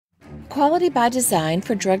Quality by design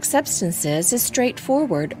for drug substances is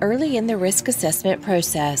straightforward early in the risk assessment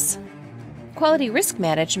process. Quality risk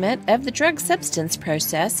management of the drug substance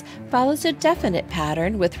process follows a definite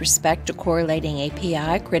pattern with respect to correlating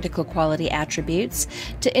API critical quality attributes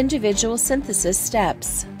to individual synthesis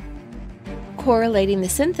steps. Correlating the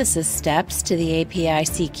synthesis steps to the API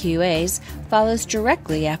CQAs follows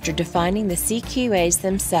directly after defining the CQAs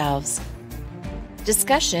themselves.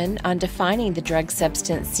 Discussion on defining the drug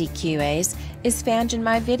substance CQAs is found in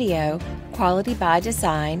my video, Quality by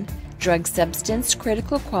Design, Drug Substance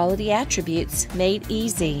Critical Quality Attributes Made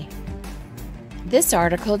Easy. This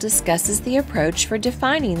article discusses the approach for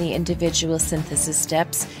defining the individual synthesis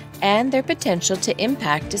steps and their potential to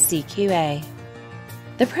impact a CQA.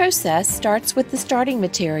 The process starts with the starting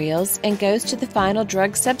materials and goes to the final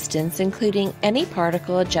drug substance, including any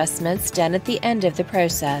particle adjustments done at the end of the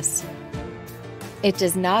process. It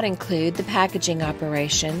does not include the packaging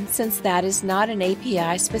operation, since that is not an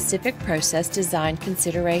API-specific process design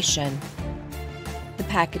consideration. The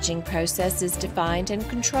packaging process is defined and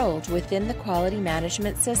controlled within the quality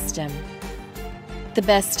management system. The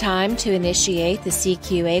best time to initiate the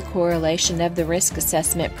CQA correlation of the risk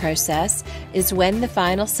assessment process is when the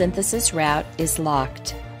final synthesis route is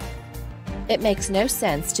locked. It makes no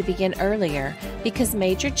sense to begin earlier because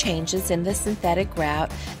major changes in the synthetic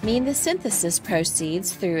route mean the synthesis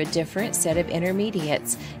proceeds through a different set of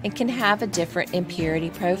intermediates and can have a different impurity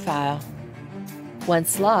profile.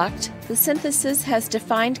 Once locked, the synthesis has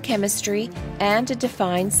defined chemistry and a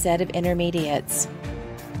defined set of intermediates.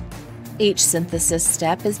 Each synthesis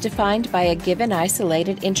step is defined by a given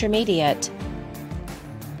isolated intermediate.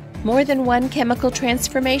 More than one chemical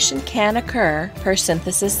transformation can occur per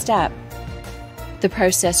synthesis step. The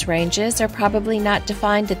process ranges are probably not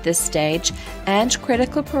defined at this stage, and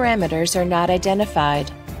critical parameters are not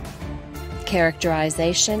identified.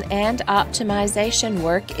 Characterization and optimization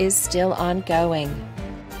work is still ongoing.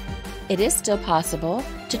 It is still possible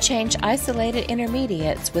to change isolated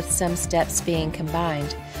intermediates with some steps being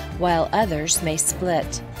combined, while others may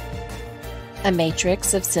split. A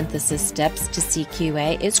matrix of synthesis steps to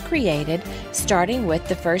CQA is created, starting with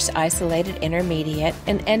the first isolated intermediate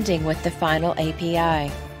and ending with the final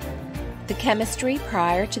API. The chemistry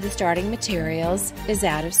prior to the starting materials is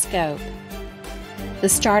out of scope. The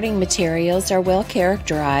starting materials are well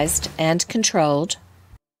characterized and controlled.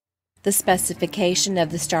 The specification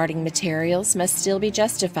of the starting materials must still be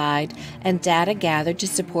justified and data gathered to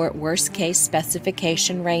support worst-case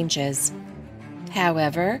specification ranges.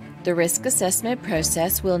 However, the risk assessment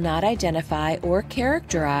process will not identify or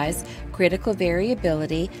characterize critical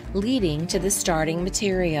variability leading to the starting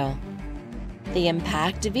material. The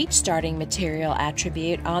impact of each starting material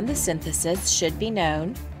attribute on the synthesis should be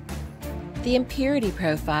known. The impurity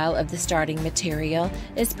profile of the starting material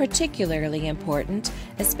is particularly important,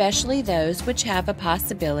 especially those which have a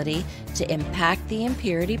possibility to impact the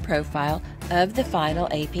impurity profile of the final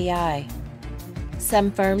API.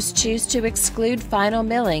 Some firms choose to exclude final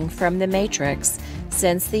milling from the matrix,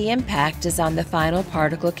 since the impact is on the final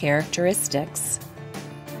particle characteristics.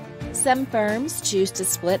 Some firms choose to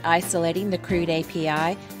split isolating the crude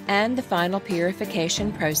API and the final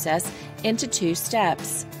purification process into two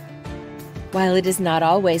steps. While it is not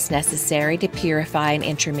always necessary to purify an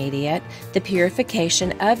intermediate, the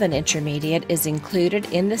purification of an intermediate is included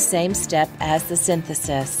in the same step as the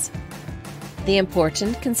synthesis. The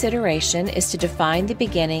important consideration is to define the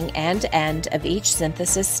beginning and end of each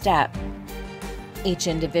synthesis step. Each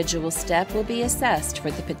individual step will be assessed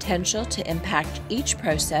for the potential to impact each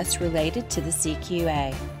process related to the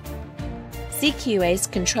CQA.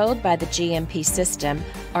 CQAs controlled by the GMP system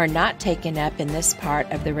are not taken up in this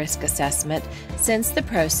part of the risk assessment since the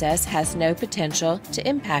process has no potential to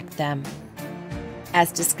impact them.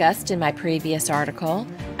 As discussed in my previous article,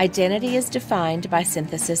 identity is defined by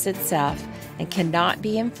synthesis itself and cannot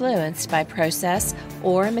be influenced by process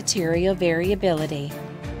or material variability.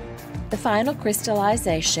 The final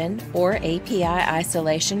crystallization or API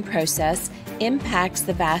isolation process impacts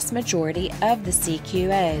the vast majority of the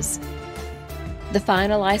CQAs. The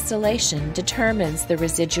final isolation determines the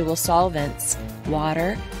residual solvents,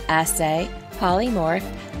 water, assay, polymorph,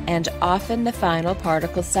 and often the final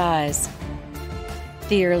particle size.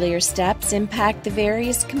 The earlier steps impact the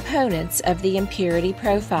various components of the impurity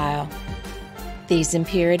profile. These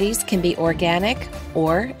impurities can be organic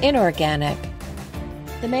or inorganic.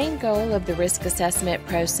 The main goal of the risk assessment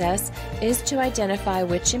process is to identify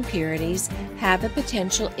which impurities have a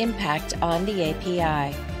potential impact on the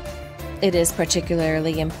API. It is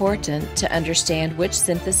particularly important to understand which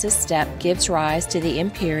synthesis step gives rise to the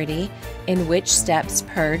impurity and which steps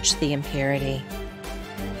purge the impurity.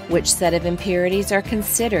 which set of impurities are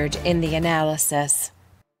considered in the analysis.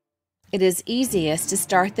 It is easiest to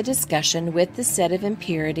start the discussion with the set of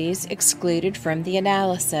impurities excluded from the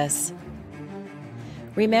analysis.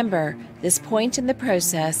 Remember, this point in the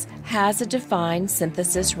process has a defined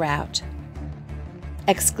synthesis route.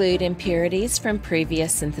 Exclude impurities from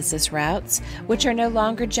previous synthesis routes, which are no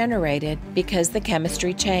longer generated because the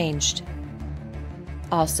chemistry changed.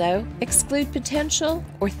 Also, exclude potential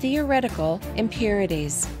or theoretical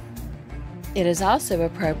impurities. It is also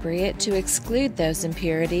appropriate to exclude those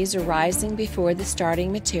impurities arising before the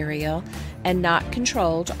starting material and not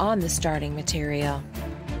controlled on the starting material.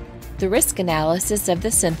 The risk analysis of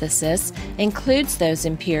the synthesis includes those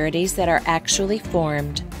impurities that are actually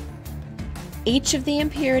formed. Each of the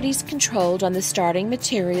impurities controlled on the starting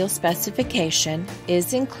material specification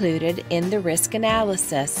is included in the risk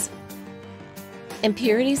analysis.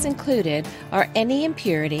 Impurities included are any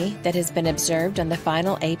impurity that has been observed on the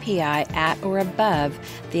final API at or above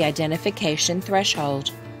the identification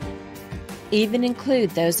threshold. Even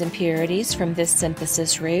include those impurities from this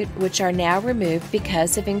synthesis route which are now removed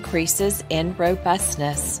because of increases in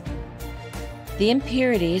robustness. The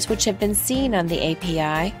impurities which have been seen on the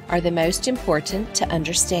API are the most important to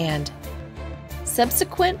understand.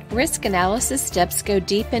 Subsequent risk analysis steps go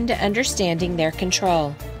deep into understanding their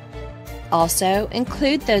control. Also,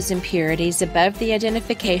 include those impurities above the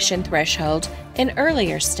identification threshold in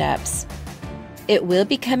earlier steps. It will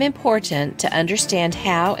become important to understand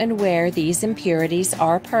how and where these impurities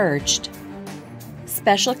are purged.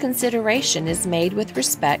 Special consideration is made with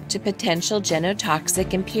respect to potential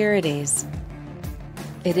genotoxic impurities.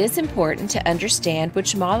 It is important to understand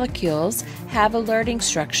which molecules have alerting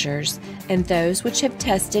structures and those which have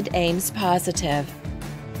tested Ames positive.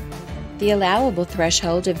 The allowable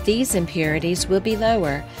threshold of these impurities will be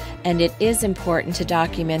lower, and it is important to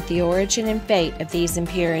document the origin and fate of these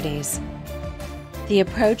impurities. The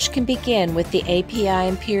approach can begin with the API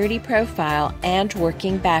impurity profile and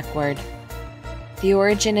working backward. The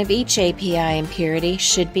origin of each API impurity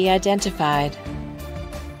should be identified.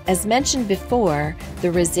 As mentioned before,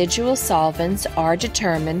 the residual solvents are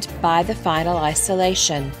determined by the final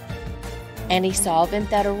isolation. Any solvent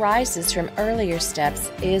that arises from earlier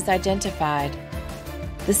steps is identified.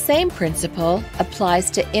 The same principle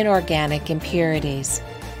applies to inorganic impurities.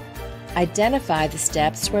 Identify the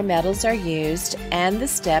steps where metals are used and the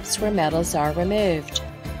steps where metals are removed.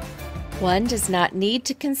 One does not need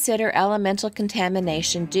to consider elemental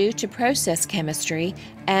contamination due to process chemistry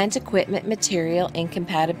and equipment material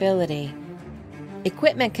incompatibility.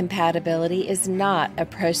 Equipment compatibility is not a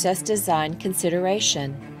process design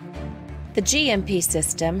consideration. The GMP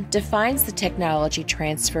system defines the technology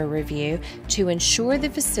transfer review to ensure the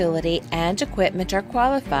facility and equipment are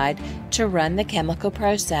qualified to run the chemical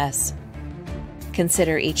process.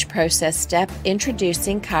 Consider each process step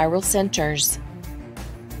introducing chiral centers.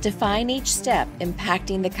 Define each step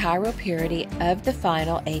impacting the chiral purity of the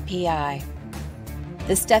final API.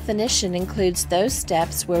 This definition includes those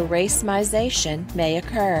steps where racemization may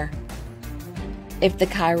occur. If the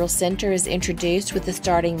chiral center is introduced with the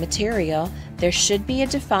starting material, there should be a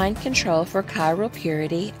defined control for chiral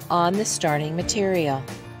purity on the starting material.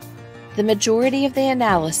 The majority of the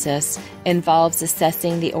analysis involves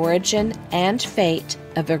assessing the origin and fate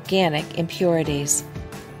of organic impurities.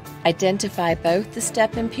 Identify both the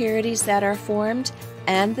step impurities that are formed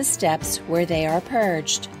and the steps where they are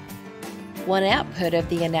purged. One output of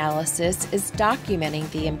the analysis is documenting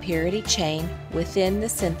the impurity chain within the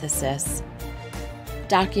synthesis.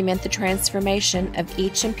 Document the transformation of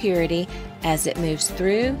each impurity as it moves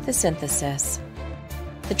through the synthesis.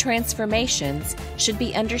 The transformations should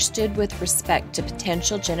be understood with respect to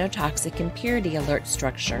potential genotoxic impurity alert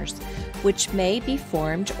structures, which may be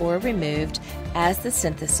formed or removed as the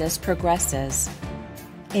synthesis progresses.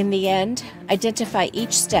 In the end, identify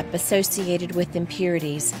each step associated with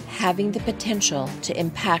impurities having the potential to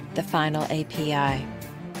impact the final API.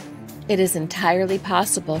 It is entirely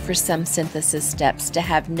possible for some synthesis steps to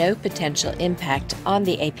have no potential impact on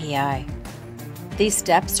the API. These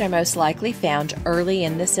steps are most likely found early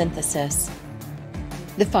in the synthesis.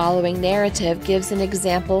 The following narrative gives an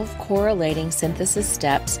example of correlating synthesis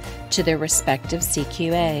steps to their respective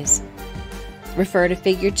CQAs. Refer to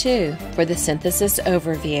Figure 2 for the synthesis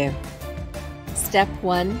overview. Step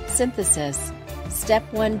 1. Synthesis. Step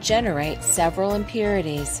 1 generates several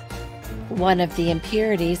impurities. One of the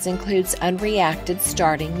impurities includes unreacted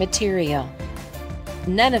starting material.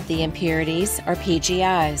 None of the impurities are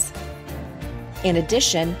PGIs. In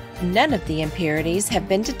addition, none of the impurities have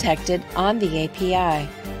been detected on the API.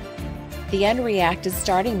 The unreacted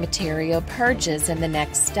starting material purges in the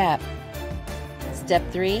next step. Step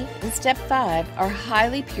 3 and Step 5 are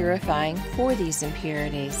highly purifying for these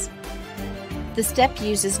impurities. The step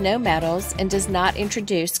uses no metals and does not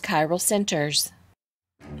introduce chiral centers.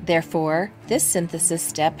 Therefore, this synthesis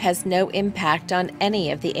step has no impact on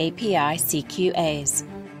any of the API CQAs.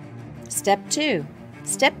 Step 2.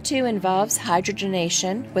 Step 2 involves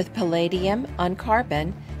hydrogenation with palladium on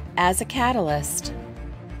carbon as a catalyst.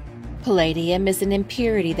 Palladium is an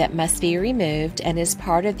impurity that must be removed and is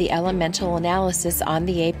part of the elemental analysis on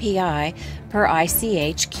the API per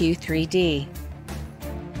ICH Q3D.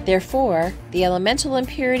 Therefore, the elemental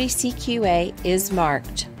impurity CQA is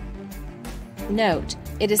marked. Note,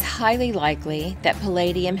 it is highly likely that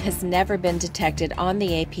palladium has never been detected on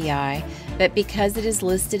the API, but because it is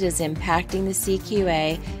listed as impacting the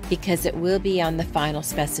CQA, because it will be on the final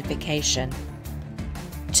specification.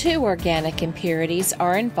 2 organic impurities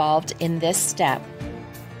are involved in this step.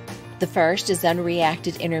 The first is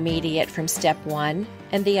unreacted intermediate from step 1,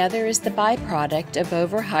 and the other is the byproduct of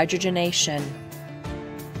overhydrogenation.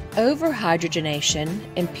 Overhydrogenation,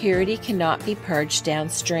 impurity cannot be purged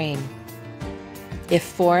downstream. If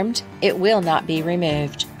formed, it will not be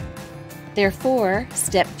removed. Therefore,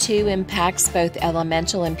 Step 2 impacts both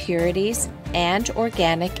elemental impurities and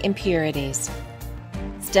organic impurities.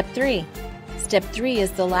 Step 3. Step 3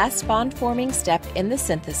 is the last bond-forming step in the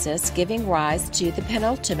synthesis, giving rise to the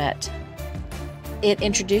penultimate. It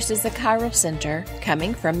introduces a chiral center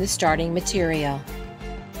coming from the starting material.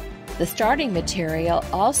 The starting material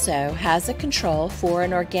also has a control for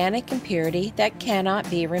an organic impurity that cannot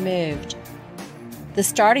be removed. The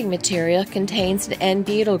starting material contains an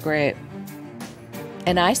N-butyl group.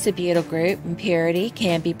 An isobutyl group impurity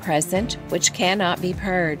can be present, which cannot be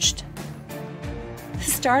purged. The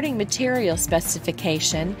starting material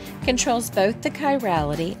specification controls both the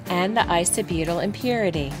chirality and the isobutyl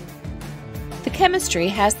impurity. The chemistry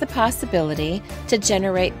has the possibility to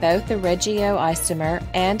generate both a regioisomer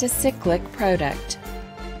and a cyclic product.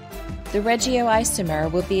 The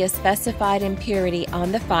regioisomer will be a specified impurity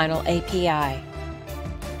on the final API.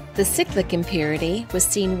 The cyclic impurity was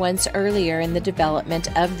seen once earlier in the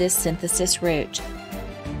development of this synthesis route.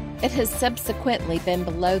 It has subsequently been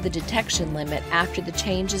below the detection limit after the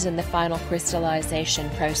changes in the final crystallization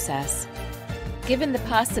process. Given the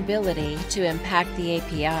possibility to impact the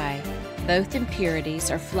API, both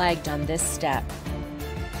impurities are flagged on this step.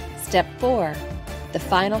 Step 4. The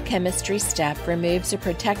final chemistry step removes a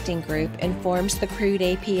protecting group and forms the crude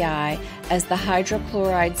API as the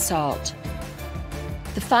hydrochloride salt.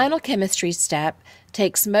 The final chemistry step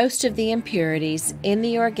takes most of the impurities in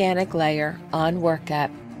the organic layer on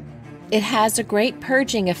workup. It has a great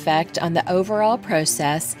purging effect on the overall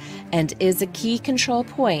process and is a key control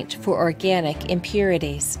point for organic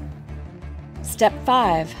impurities. Step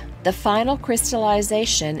 5. The final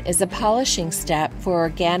crystallization is a polishing step for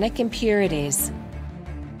organic impurities.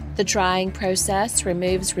 The drying process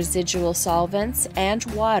removes residual solvents and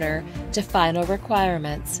water to final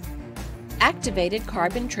requirements. Activated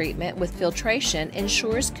carbon treatment with filtration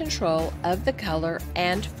ensures control of the color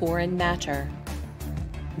and foreign matter.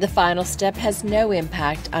 The final step has no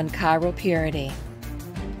impact on chiral purity.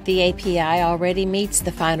 The API already meets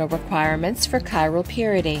the final requirements for chiral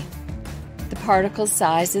purity. The particle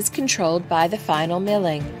size is controlled by the final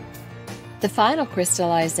milling. The final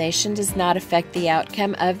crystallization does not affect the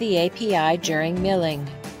outcome of the API during milling.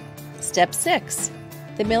 Step 6.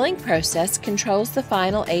 The milling process controls the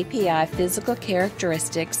final API physical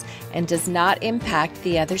characteristics and does not impact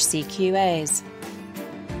the other CQAs.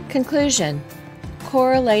 Conclusion.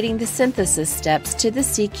 Correlating the synthesis steps to the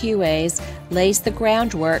CQAs lays the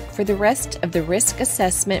groundwork for the rest of the risk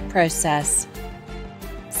assessment process.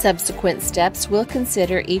 Subsequent steps will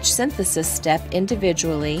consider each synthesis step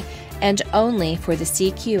individually and only for the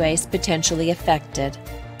CQAs potentially affected.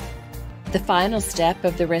 The final step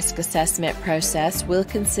of the risk assessment process will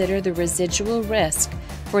consider the residual risk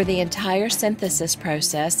for the entire synthesis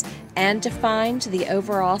process and define the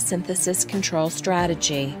overall synthesis control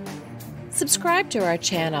strategy. Subscribe to our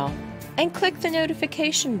channel and click the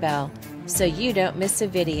notification bell so you don't miss a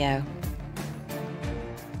video.